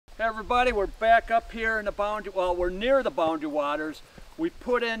Hey everybody, we're back up here in the boundary, well, we're near the boundary waters. We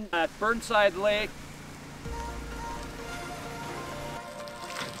put in at Burnside Lake.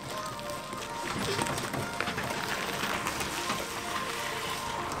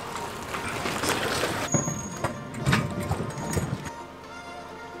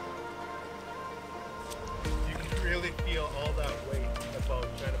 You can really feel all that weight about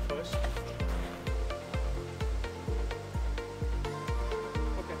trying to push.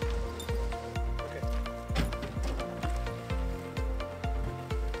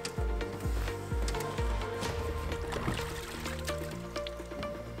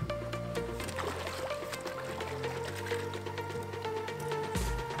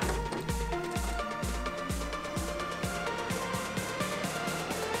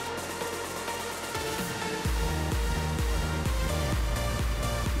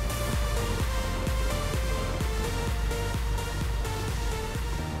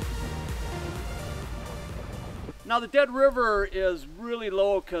 Now the Dead River is really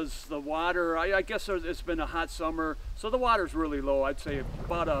low because the water, I guess it's been a hot summer, so the water's really low. I'd say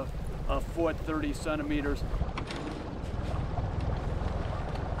about a foot, 30 centimeters.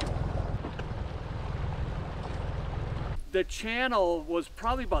 The channel was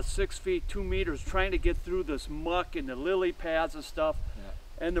probably about 6 feet, 2 meters, trying to get through this muck and the lily pads and stuff.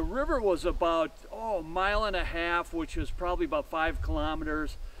 Yeah. And the river was about, a mile and a half, which is probably about 5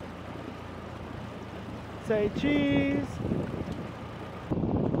 kilometers. Say cheese.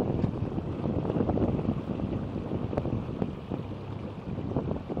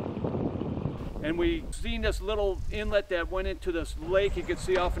 And we seen this little inlet that went into this lake you could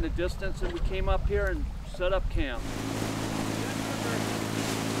see off in the distance, and we came up here and set up camp.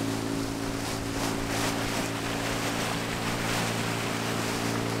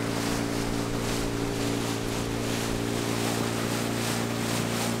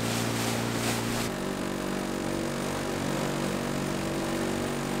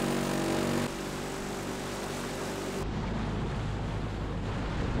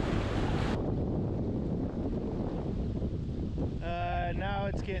 Now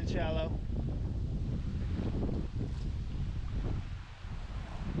it's getting shallow.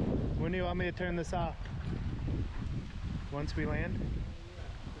 When do you want me to turn this off? Once we land?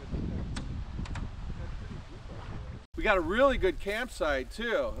 We got a really good campsite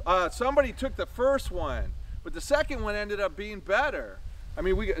too. Somebody took the first one, but the second one ended up being better. I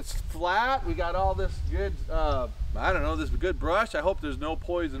mean, it's flat. We got all this good, I don't know, this good brush. I hope there's no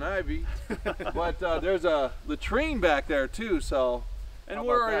poison ivy. But there's a latrine back there too, so. And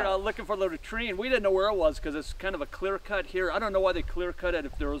we're looking for the latrine. We didn't know where it was because it's kind of a clear cut here. I don't know why they clear cut it,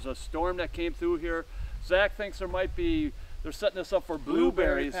 if there was a storm that came through here. Zach thinks there might be, they're setting this up for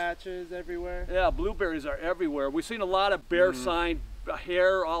blueberries. Blueberry patches everywhere. Yeah, blueberries are everywhere. We've seen a lot of bear sign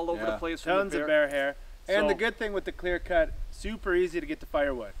hair all over the place. Tons of bear hair. And the good thing with the clear cut, super easy to get to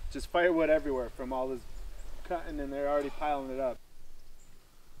firewood. Just firewood everywhere from all this cutting, and they're already piling it up.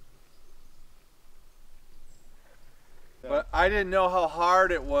 But I didn't know how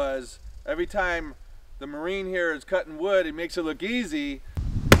hard it was. Every time the Marine here is cutting wood, it makes it look easy.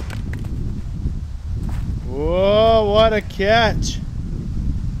 Whoa, what a catch.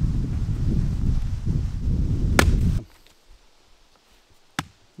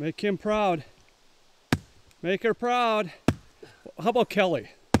 Make him proud. Make her proud. How about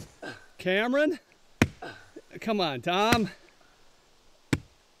Kelly? Cameron? Come on, Tom.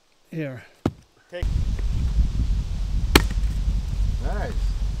 Here. Take. Nice.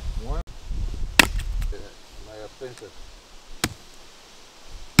 One. My offensive.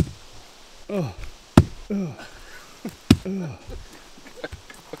 Oh. Oh. Oh.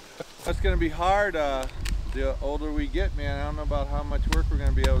 That's gonna be hard. The older we get, man. I don't know about how much work we're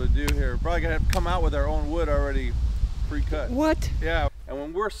gonna be able to do here. We're probably gonna have to come out with our own wood already pre-cut. What? Yeah. And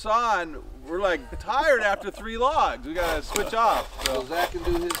when we're sawing, we're like tired after 3 logs. We gotta switch off. So Zach can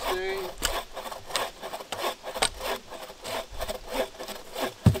do his thing.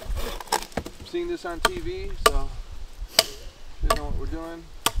 Seen this on TV, so we know what we're doing.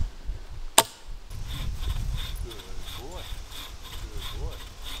 Good boy. Good boy.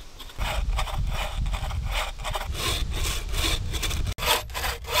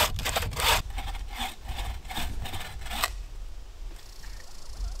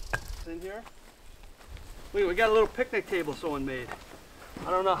 In here? Wait, we got a little picnic table someone made.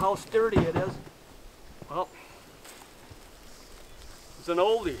 I don't know how sturdy it is. Well, it's an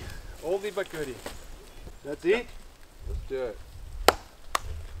oldie. Oldie but goodie. That's it? Let's do it.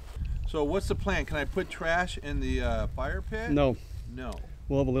 So what's the plan? Can I put trash in the fire pit? No. No.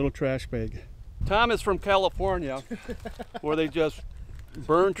 We'll have a little trash bag. Tom is from California, where they just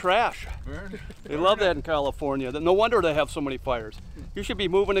burn trash. Burn? They love that in California. No wonder they have so many fires. You should be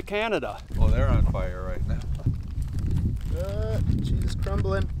moving to Canada. Oh, they're on fire right now. Cheese is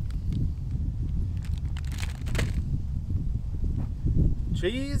crumbling.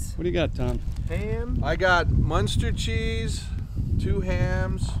 Cheese. What do you got, Tom? Ham. I got Munster cheese, 2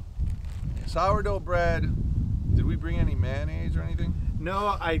 hams, sourdough bread. Did we bring any mayonnaise or anything?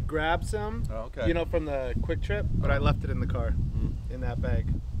 No, I grabbed some. Oh, okay. You know, from the quick trip, but I left it in the car, in that bag.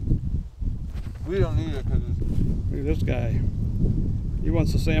 We don't need it because it's... Look at this guy. He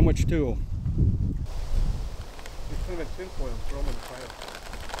wants a sandwich too. Just put them in tinfoil and throw them in the fire.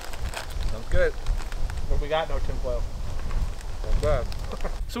 Sounds good. But we got no tinfoil. Sounds bad.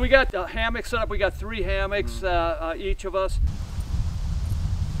 So we got hammocks set up. We got 3 hammocks, each of us.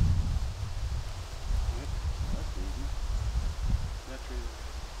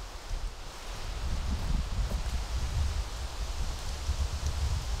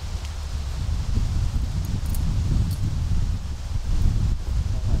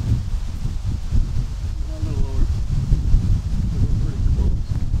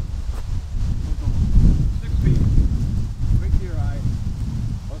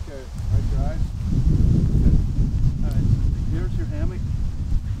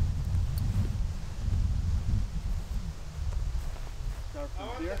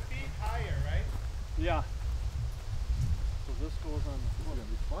 Yeah. So this goes on the floor. It's gonna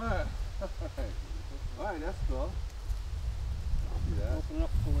be fun. Alright, that's cool. See that? Open it up,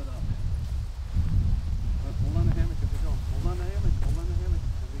 pull it up. Hold on the hammock as we go. Hold on the hammock, hold on the hammock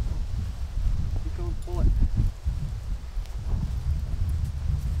as we go. Keep going, pull it.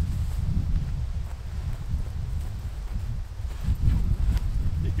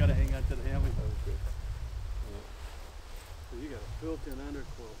 You gotta hang on to the hammock. Okay. So you got a built-in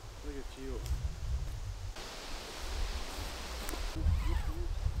underquilt. Look at you. So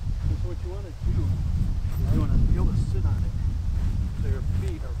what you want to do is you want to be able to sit on it so your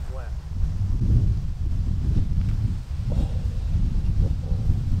feet are flat.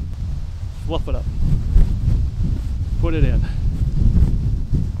 Fluff it up. Put it in. Feet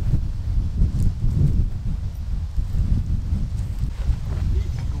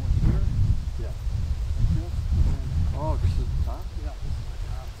going here. Yeah. Oh, this is the top? Yeah, this is the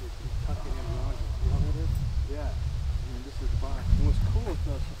top. It's tucking it around. You know what it is? Yeah. I mean, this is the box. And what's cool with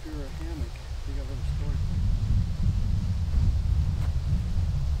us, if you're a hammock, you got a little storage.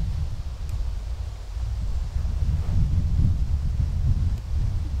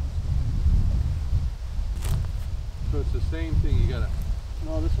 So it's the same thing, you gotta...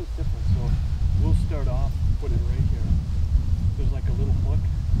 No, this one's different. So we'll start off putting it right here. There's like a little hook.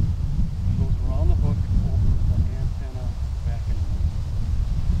 It goes around the hook over the antenna back and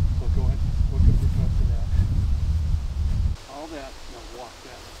forth. So go ahead, hook up your foot to that. All that, now walk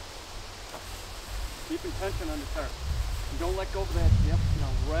that. Keeping tension on the tarp. And don't let go of that. Yep, now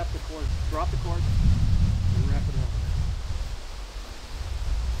wrap the cord, drop the cord, and wrap it around.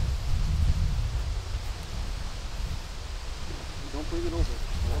 Don't bring it over.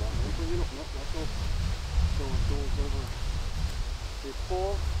 Don't bring it over. Nope, let go. So it goes over. You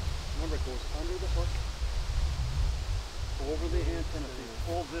pull, remember it goes under the hook, over the antenna. So you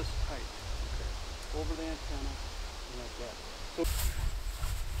pull this tight. Okay. Over the antenna, and like that. So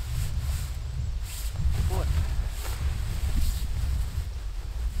pull it.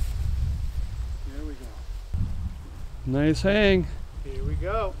 There we go. Nice hang. Here we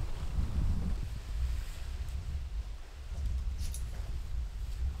go.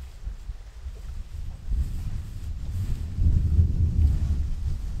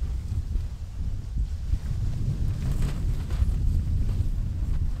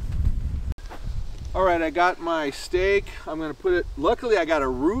 All right, I got my stake. I'm gonna put it, luckily I got a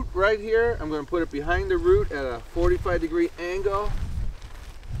root right here. I'm gonna put it behind the root at a 45-degree angle.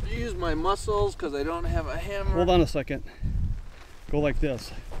 Use my muscles because I don't have a hammer. Hold on a second. Go like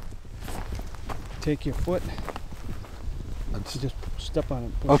this. Take your foot. Just step on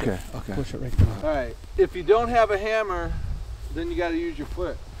it. Push Okay, it. okay. Push it right down. All right, if you don't have a hammer, then you gotta use your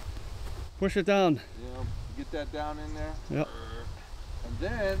foot. Push it down. You know, get that down in there. Yep. And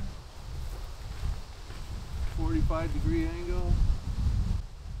then 45-degree angle.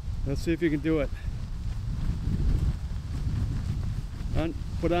 Let's see if you can do it.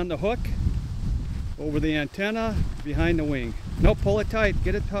 Put on the hook, over the antenna, behind the wing. No, pull it tight.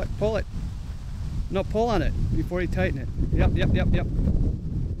 Get it tight. Pull it. No, pull on it before you tighten it. Yep, yep, yep, yep.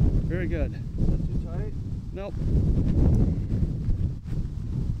 Very good. Is that too tight? Nope.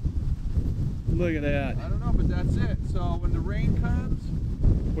 Look at that. I don't know, but that's it. So when the rain comes,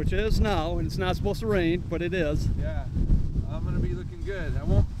 Which is now, and it's not supposed to rain, but it is. yeah, I'm gonna be looking looking good. I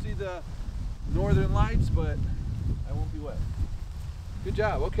won't see the northern lights, but I won't be wet. Good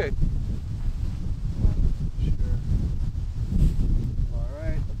job. Okay. Sure. All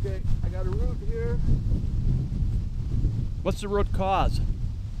right. Okay. I got a root here. What's the root cause?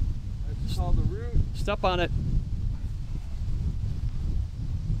 That's called the root. Step on it.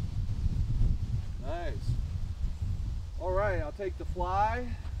 Nice. All right. I'll take the fly.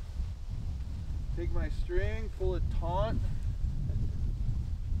 Take my string. Pull it taut.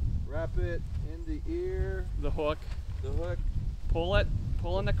 Wrap it in the ear. The hook. The hook. Pull it.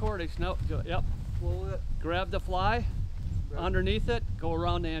 Pull in the cordage. No. Yep. Pull it. Grab the fly. Grab Underneath it. Go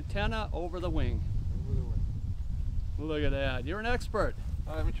around the antenna. Over the wing. Over the wing. Look at that. You're an expert.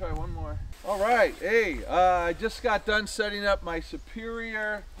 Let me try one more. All right. Hey, I just got done setting up my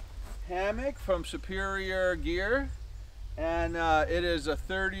Superior hammock from Superior Gear, and it is a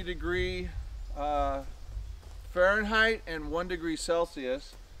 30-degree Fahrenheit and 1 degree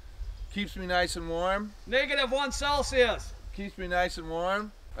Celsius. Keeps me nice and warm. -1 Celsius. Keeps me nice and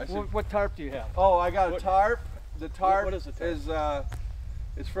warm. What tarp do you have? Oh, I got a tarp. The tarp, what is the tarp?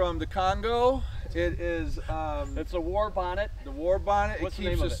 It's from the Congo. It is It's a war bonnet. the war bonnet. What's it the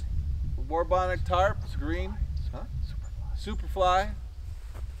keeps name of us war bonnet tarp. It's green. Huh? Superfly.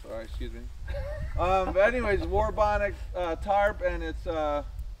 Sorry, excuse me. But anyways, war bonnet tarp, and it's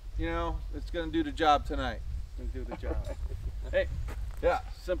you know, it's gonna do the job tonight. Gonna do the job. Hey. Yeah.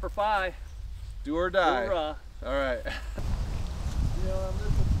 Semper Fi. Do or die. Hoorah. All right. You know, I'm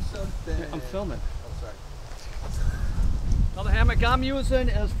looking for something. I'm filming. Oh, sorry. Now the hammock I'm using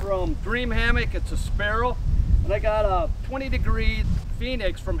is from Dream Hammock. It's a Sparrow. And I got a 20-degree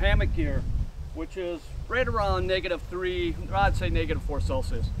Phoenix from Hammock Gear, which is right around -3, I'd say -4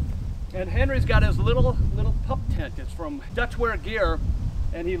 Celsius. And Henry's got his little pup tent. It's from Dutchware Gear,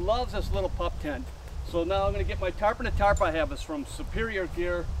 and he loves this little pup tent. So now I'm gonna get my tarp, and the tarp I have is from Superior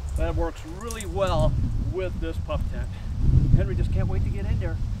Gear. That works really well with this pup tent. Henry just can't wait to get in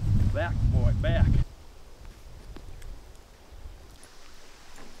there. Back, boy, back.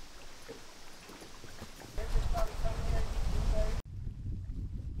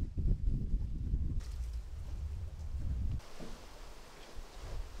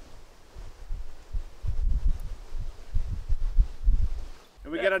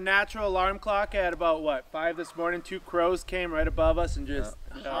 And we got a natural alarm clock at about what, 5 this morning. 2 crows came right above us and just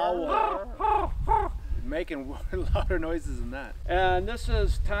making louder noises than that. And this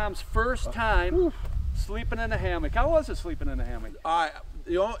is Tom's first time sleeping in a hammock. How was it sleeping in a hammock?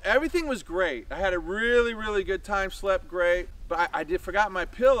 You know, everything was great. I had a really good time, slept great, but I forgot my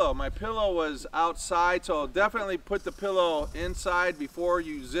pillow. My pillow was outside, so definitely put the pillow inside before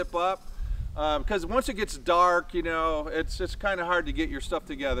you zip up. Because once it gets dark, you know, it's just kind of hard to get your stuff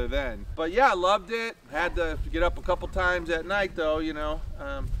together then. But yeah, I loved it. Had to get up a couple times at night though, you know.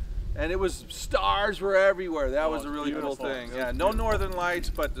 And it was, stars were everywhere. That was a really cool thing. Yeah, no northern lights,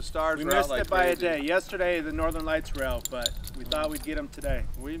 but the stars were out like crazy. We missed it by a day. Yesterday the northern lights were out, but we thought we'd get them today.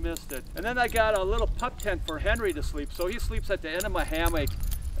 We missed it. And then I got a little pup tent for Henry to sleep. So he sleeps at the end of my hammock,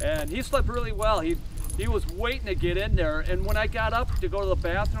 and he slept really well. He was waiting to get in there, and when I got up to go to the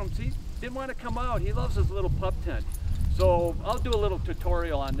bathroom, he didn't want to come out. He loves his little pup tent. So I'll do a little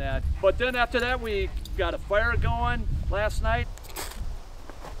tutorial on that. But then after that, we got a fire going last night.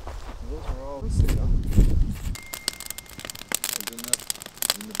 Those are all set up.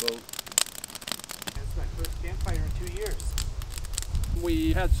 In the boat. That's my first campfire in 2 years.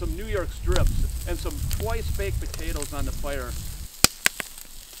 We had some New York strips and some twice baked potatoes on the fire.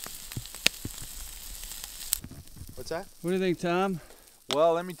 What's that? What do you think, Tom?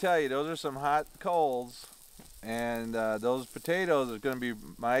 Well, let me tell you, those are some hot coals, and those potatoes are going to be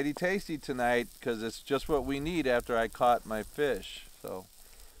mighty tasty tonight because it's just what we need after I caught my fish. So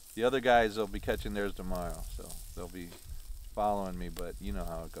the other guys will be catching theirs tomorrow, so they'll be following me, but you know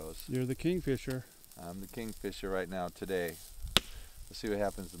how it goes. You're the kingfisher. I'm the kingfisher right now today. Let's see what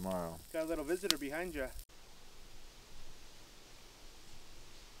happens tomorrow. Got a little visitor behind you.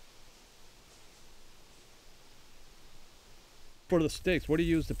 For the sticks, what do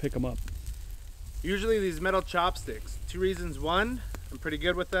you use to pick them up? Usually these metal chopsticks. 2 reasons. 1, I'm pretty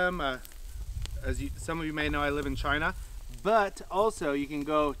good with them. Some of you may know, I live in China. But also you can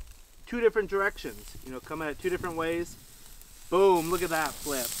go 2 different directions. You know, come at it 2 different ways. Boom, look at that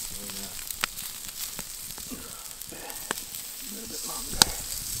flip. Oh, yeah. A little bit longer.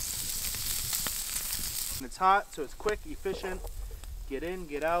 And it's hot, so it's quick, efficient. Get in,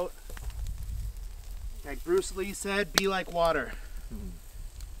 get out. Like Bruce Lee said, be like water.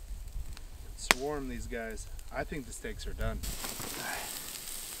 Swarm these guys. I think the steaks are done.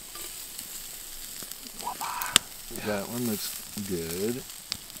 That one looks good.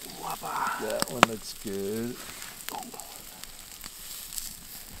 That one looks good.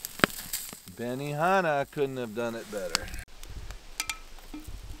 Benihana couldn't have done it better.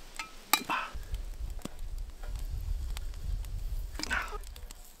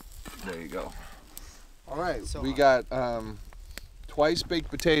 There you go. All right, so we got twice baked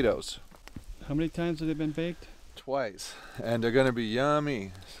potatoes. How many times have they been baked? Twice, and they're gonna be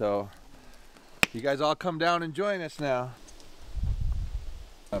yummy. So you guys all come down and join us now.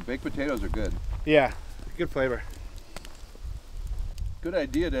 Baked potatoes are good. Yeah, good flavor. Good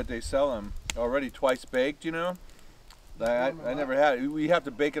idea that they sell them already twice baked, you know? I never had it. We have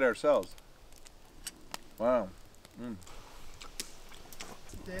to bake it ourselves. Wow. Mm.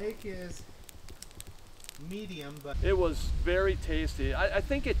 Steak is medium, but It was very tasty. I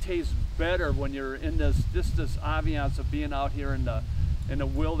think it tastes better when you're in this ambiance of being out here in the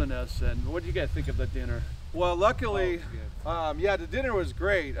wilderness. And what did you guys think of the dinner? Well, luckily, yeah, the dinner was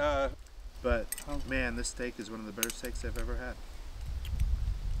great. but man, this steak is one of the better steaks I've ever had.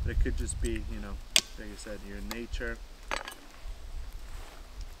 But it could just be, you know, like you said, you're in nature.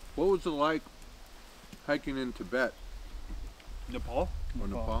 What was it like hiking in Tibet? Nepal? Or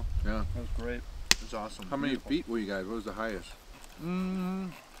Nepal? Yeah. That was great. It was awesome. How many feet were you guys? What was the highest? I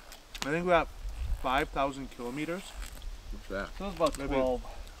think about 5,000 kilometers. What's that? So it was about 12.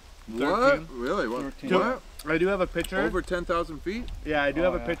 What? Really? What? 13. What? I do have a picture. Over 10,000 feet? Yeah, I do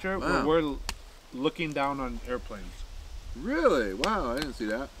have a picture Wow. where we're looking down on airplanes. Really? Wow, I didn't see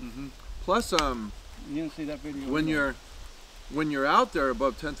that. Plus, You didn't see that video? when you're out there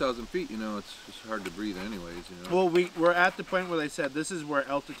above 10,000 feet, you know, it's hard to breathe anyways, you know. Well, we're at the point where they said this is where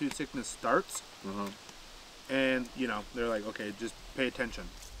altitude sickness starts. And, you know, they're like, okay, just pay attention.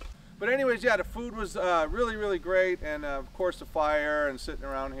 But anyways, yeah, the food was really, really great. And of course, the fire and sitting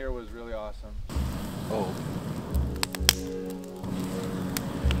around here was really awesome. Oh.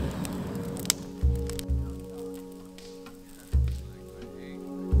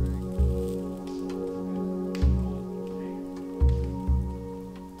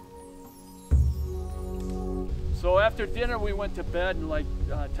 So after dinner we went to bed, and like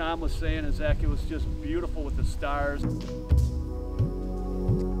Tom was saying, and Zach, it was just beautiful with the stars.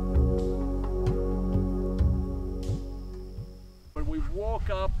 When we woke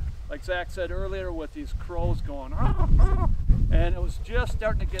up, like Zach said earlier, with these crows going, and it was just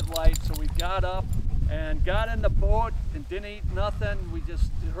starting to get light, so we got up and got in the boat and didn't eat nothing. We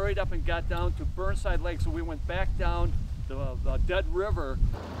just hurried up and got down to Burnside Lake, so we went back down the Dead River.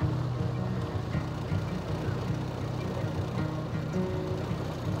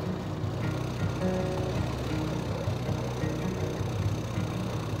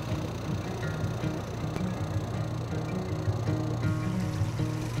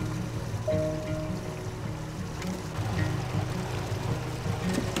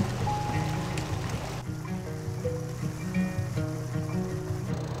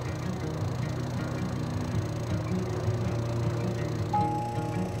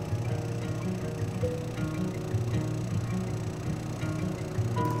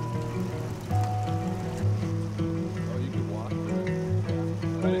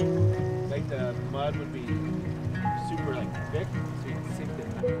 Mud would be super like thick, so you can sink it.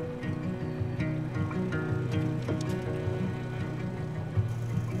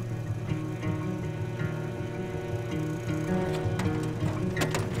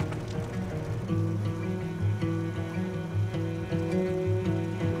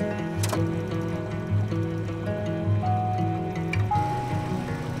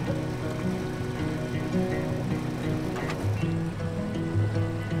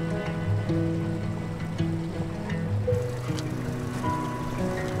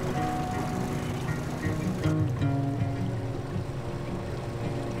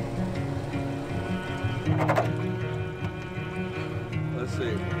 Let's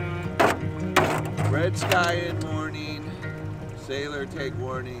see. Red sky in morning, sailor take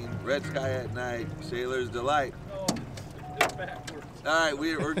warning. Red sky at night, sailor's delight. Oh, it's backwards. All right,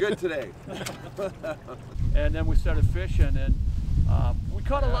 we're good today. And then we started fishing, and we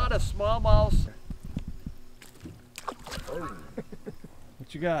caught a lot of smallmouth.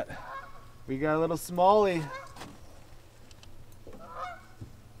 What you got? We got a little smallie.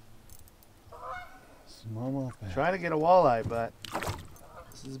 Smallmouth. Trying to get a walleye, but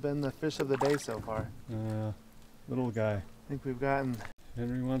this has been the fish of the day so far. Little guy. I think we've gotten...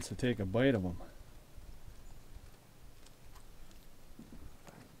 Henry wants to take a bite of him.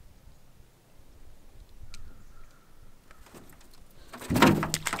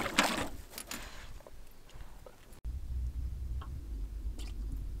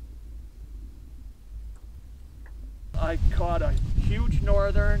 huge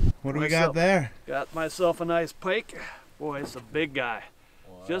northern. What do we got there? Got myself a nice pike. Boy, it's a big guy.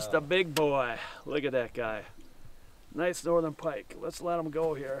 Wow. Just a big boy. Look at that guy. Nice northern pike. Let's let him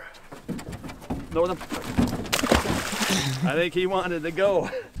go here. Northern. I think he wanted to go.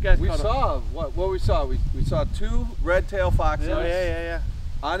 We saw what we saw. We saw 2 red-tailed foxes. Yeah.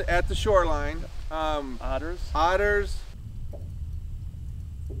 At the shoreline. Otters.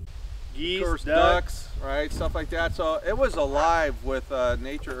 Geese, Of course, ducks, right? Stuff like that. So it was alive with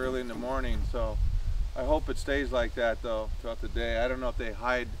nature early in the morning. So I hope it stays like that though throughout the day. I don't know if they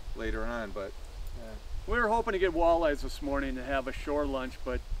hide later on, but yeah. We were hoping to get walleyes this morning to have a shore lunch,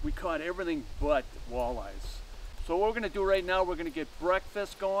 but we caught everything but walleyes. So what we're going to do right now, we're going to get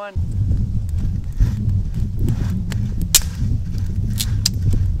breakfast going.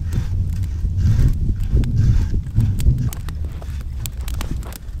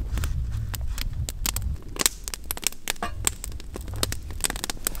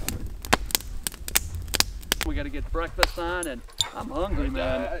 We got to get breakfast on, and I'm hungry,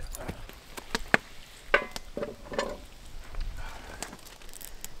 man.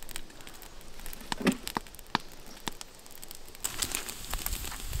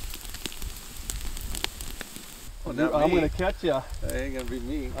 I'm going to catch you. That ain't gonna be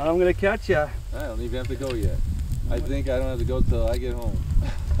me. I'm going to catch you. I don't even have to go yet. I think I don't have to go till I get home.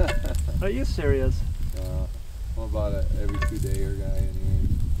 Are you serious? I'm about a every 2-dayer guy anyway.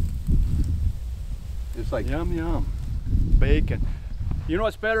 It's like Yum, yum. Bacon. You know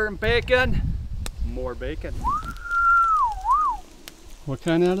what's better than bacon? More bacon. What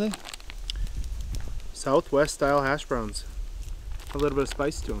kind are they? Southwest style hash browns. A little bit of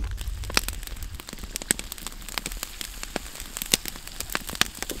spice to them.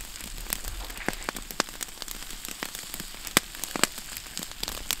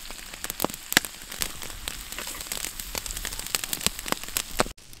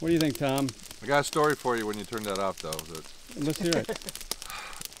 What do you think, Tom? I got a story for you when you turn that off though. Let's hear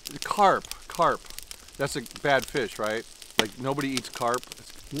it. Carp. That's a bad fish, right? Like nobody eats carp.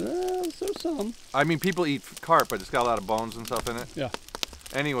 Well, so some. I mean, people eat carp, but it's got a lot of bones and stuff in it. Yeah.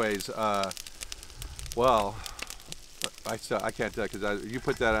 Anyways, well, I can't tell because you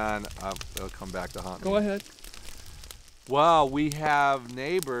put that on, it'll come back to haunt me. Go ahead. Well, we have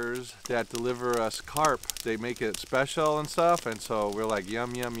neighbors that deliver us carp. They make it special and stuff, and so we're like,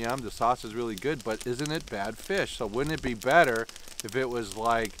 yum, yum, yum. The sauce is really good, but isn't it bad fish? So wouldn't it be better if it was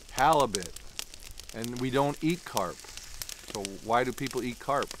like halibut? And we don't eat carp. So why do people eat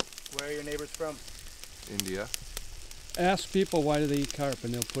carp? Where are your neighbors from? India. Ask people why do they eat carp,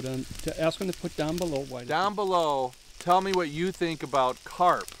 and they'll put on. Ask them to put down below why. Down below, tell me what you think about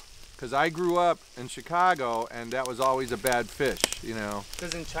carp. Because I grew up in Chicago, and that was always a bad fish, you know.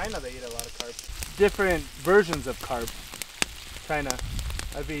 Because in China they eat a lot of carp. Different versions of carp. China,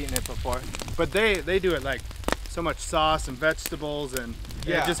 I've eaten it before. But they do it like so much sauce and vegetables, and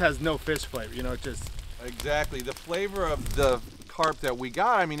Yeah. it just has no fish flavor, you know, it just... Exactly. The flavor of the carp that we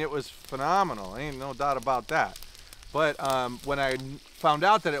got, I mean, it was phenomenal. Ain't no doubt about that. But when I found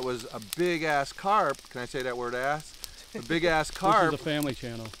out that it was a big-ass carp, can I say that word ass? A big-ass carp. This is the Family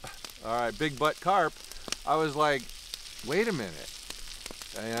Channel. All right, big butt carp. I was like, wait a minute.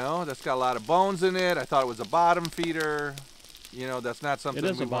 You know, that's got a lot of bones in it. I thought it was a bottom feeder. You know, that's not something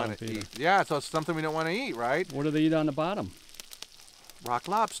we want to eat. Yeah, so it's something we don't want to eat, right? What do they eat on the bottom? Rock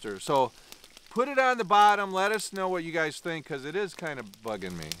lobster. So put it on the bottom. Let us know what you guys think, because it is kind of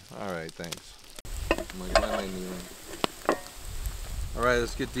bugging me. All right, thanks. All right,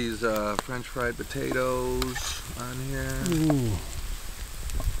 let's get these French fried potatoes on here. Ooh.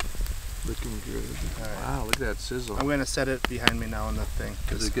 Looking good. Right. Wow, look at that sizzle. I'm going to set it behind me now on the thing.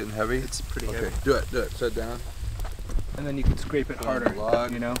 Is it getting heavy? It's pretty Okay, heavy. do it. Set down. And then you can scrape it Put on harder, the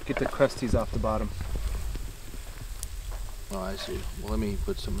log. you know, get the crusties off the bottom. Oh, I see. Well, let me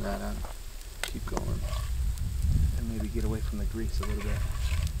put some of that on. Keep going. And maybe get away from the grease a little bit.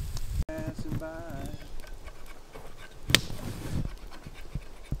 Passing by.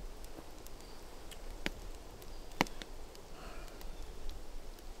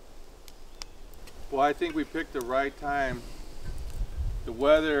 Well, I think we picked the right time. The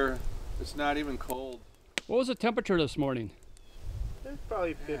weather, it's not even cold. What was the temperature this morning? It's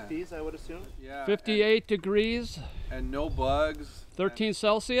probably 50s, I would assume. Yeah. 58 degrees, And no bugs. 13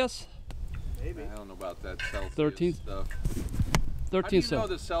 Celsius. Maybe. I don't know about that Celsius 13? stuff. 13 How do you know Celsius.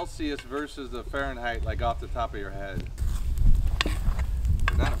 the Celsius versus the Fahrenheit, like off the top of your head?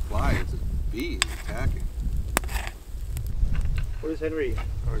 It's not a fly, it's a bee attacking. Where's Henry?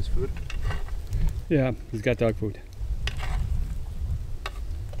 Or his food? Yeah, he's got dog food.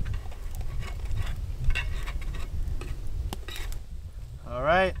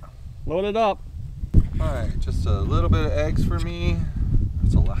 Load it up. Alright, just a little bit of eggs for me.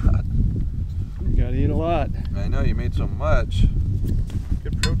 That's a lot. You gotta eat a lot. I know you made so much.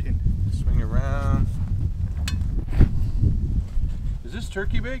 Good protein. Swing around. Is this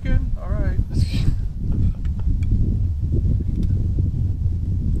turkey bacon? Alright. 3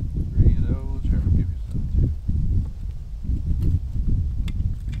 of those. Here, I'll give you some too.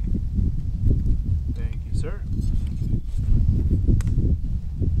 Thank you, sir.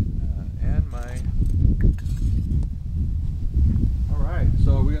 And my... Alright,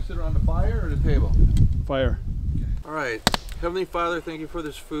 so are we going to sit around the fire or the table? Fire. Alright, Heavenly Father, thank you for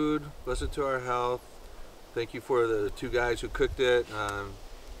this food. Bless it to our health. Thank you for the 2 guys who cooked it.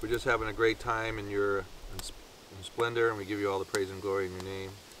 We're just having a great time in your splendor, and we give you all the praise and glory in your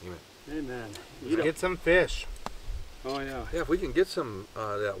name. Amen. Amen. Let's get some fish. Oh yeah. Yeah, if we can get some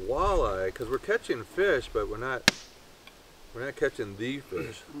that walleye, because we're catching fish, but we're not catching the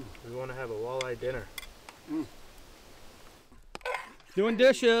fish. We want to have a walleye dinner. Doing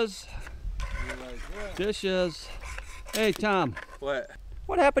dishes. Dishes. Hey Tom, What?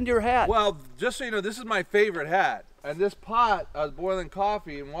 what happened to your hat? Well, just so you know, this is my favorite hat. And this pot, I was boiling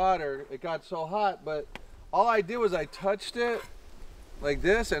coffee and water. It got so hot, but all I did was I touched it like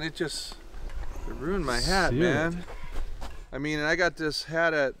this, and it ruined my hat, man. I mean, and I got this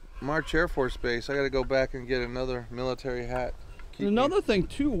hat at March Air Force Base. I got to go back and get another military hat. Another thing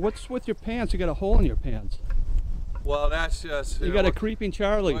too, what's with your pants? You got a hole in your pants. Well, that's just... You got a creeping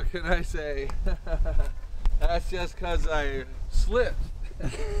Charlie. What can I say? That's just because I slipped.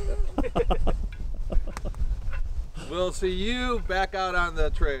 We'll see you back out on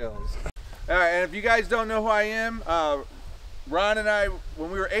the trails. All right, and if you guys don't know who I am, Ron and I,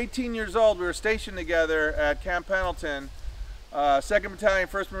 when we were 18 years old, we were stationed together at Camp Pendleton, 2nd Battalion,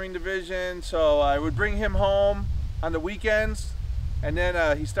 1st Marine Division. So I would bring him home on the weekends, and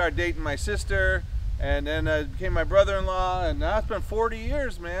then he started dating my sister, and then became my brother-in-law, and now it's been 40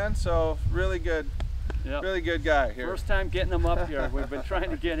 years, man. So really good. Yep. Really good guy here. First time getting him up here. We've been trying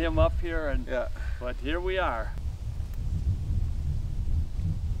to get him up here, and yeah. But here we are.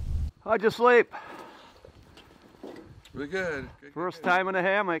 How'd you sleep? Really good. First time in a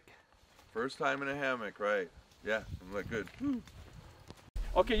hammock. First time in a hammock, right? Yeah, I'm like good.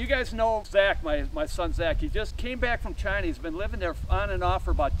 Okay, you guys know Zach, my son Zach. He just came back from China. He's been living there on and off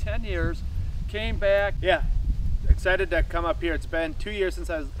for about 10 years. Came back. Yeah. Excited to come up here. It's been 2 years since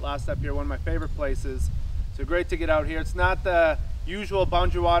I was last up here, one of my favorite places. So great to get out here. It's not the usual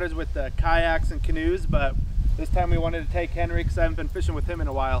boundary waters with the kayaks and canoes, but this time we wanted to take Henry because I haven't been fishing with him in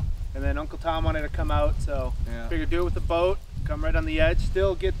a while. And then Uncle Tom wanted to come out, so figured do it with the boat, come right on the edge,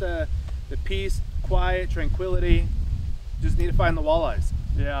 still get the peace, quiet, tranquility. Just need to find the walleyes.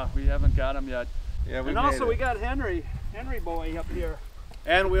 Yeah, we haven't got them yet. Yeah, and also we got Henry boy up here.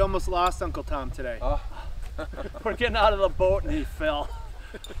 And we almost lost Uncle Tom today. Oh. We're getting out of the boat and he fell.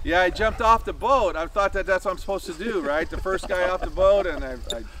 Yeah, I jumped off the boat. I thought that's what I'm supposed to do, right? The first guy off the boat, and I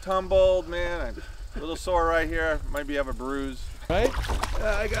tumbled, man. I'm a little sore right here. Maybe have a bruise. Right?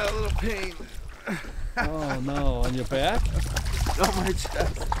 I got a little pain. Oh no, on your back? On my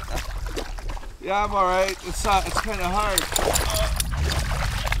chest. Yeah, I'm all right. It's kind of hard.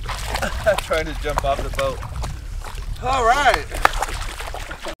 Trying to jump off the boat. All right.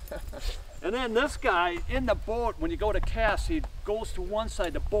 And then this guy in the boat, when you go to cast, he goes to one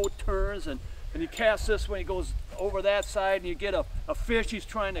side, the boat turns, and you cast this way, he goes over that side, and you get a fish, he's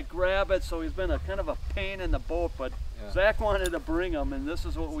trying to grab it, so he's been a kind of a pain in the boat, but Zach wanted to bring him, and this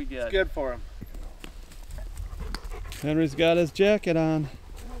is what we get. It's good for him. Henry's got his jacket on. I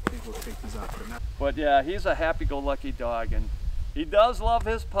think we'll take these off for now. But yeah, he's a happy-go-lucky dog, and he does love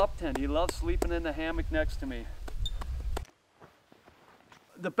his pup tent. He loves sleeping in the hammock next to me.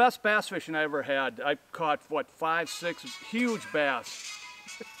 The best bass fishing I ever had, I caught, what, 5, 6 huge bass.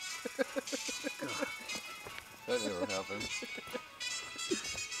 That never happened.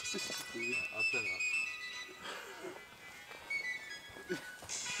 I'll turn it off.